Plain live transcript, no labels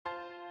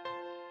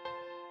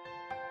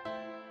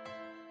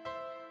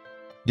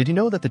Did you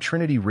know that the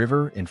Trinity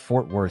River in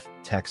Fort Worth,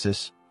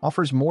 Texas,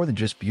 offers more than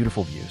just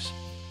beautiful views?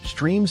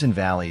 Streams and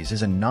Valleys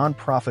is a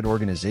nonprofit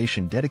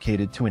organization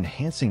dedicated to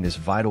enhancing this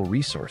vital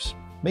resource,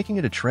 making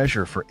it a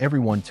treasure for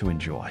everyone to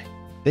enjoy.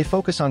 They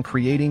focus on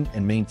creating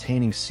and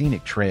maintaining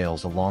scenic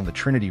trails along the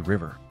Trinity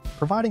River,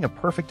 providing a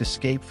perfect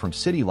escape from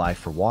city life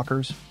for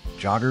walkers,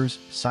 joggers,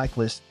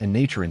 cyclists, and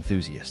nature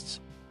enthusiasts.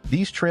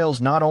 These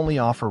trails not only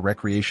offer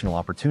recreational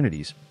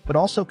opportunities, but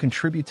also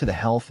contribute to the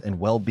health and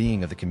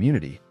well-being of the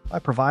community by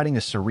providing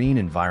a serene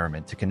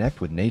environment to connect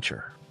with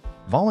nature.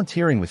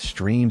 Volunteering with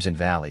Streams and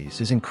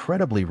Valleys is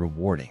incredibly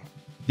rewarding.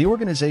 The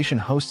organization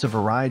hosts a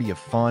variety of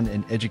fun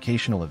and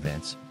educational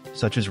events,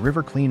 such as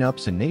river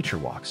cleanups and nature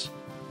walks,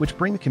 which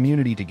bring the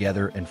community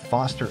together and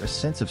foster a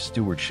sense of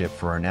stewardship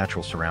for our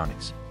natural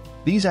surroundings.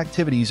 These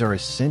activities are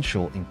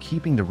essential in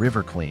keeping the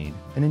river clean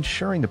and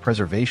ensuring the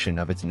preservation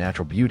of its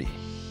natural beauty.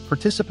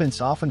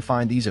 Participants often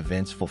find these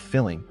events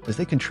fulfilling as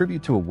they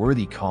contribute to a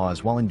worthy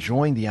cause while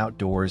enjoying the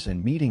outdoors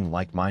and meeting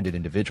like-minded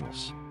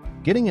individuals.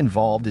 Getting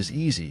involved is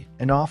easy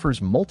and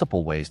offers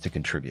multiple ways to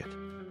contribute.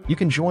 You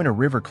can join a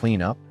river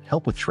cleanup,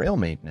 help with trail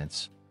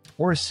maintenance,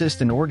 or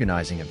assist in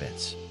organizing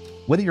events.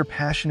 Whether you're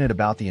passionate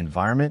about the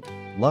environment,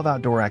 love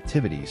outdoor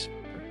activities,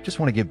 or just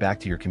want to give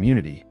back to your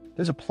community,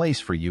 there's a place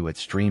for you at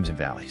Streams and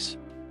Valleys.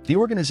 The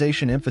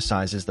organization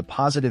emphasizes the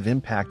positive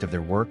impact of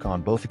their work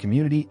on both the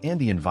community and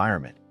the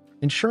environment,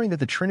 ensuring that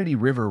the Trinity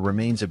River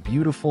remains a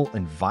beautiful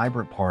and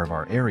vibrant part of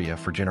our area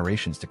for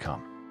generations to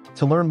come.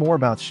 To learn more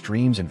about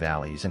Streams and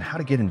Valleys and how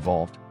to get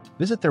involved,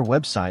 visit their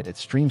website at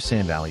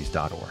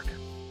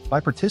streamsandvalleys.org. By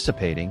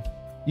participating,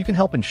 you can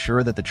help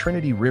ensure that the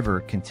Trinity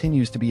River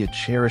continues to be a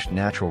cherished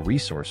natural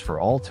resource for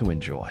all to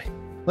enjoy.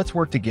 Let's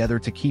work together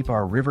to keep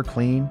our river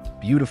clean,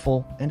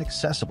 beautiful, and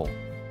accessible,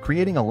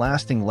 creating a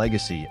lasting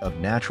legacy of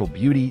natural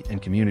beauty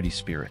and community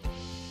spirit.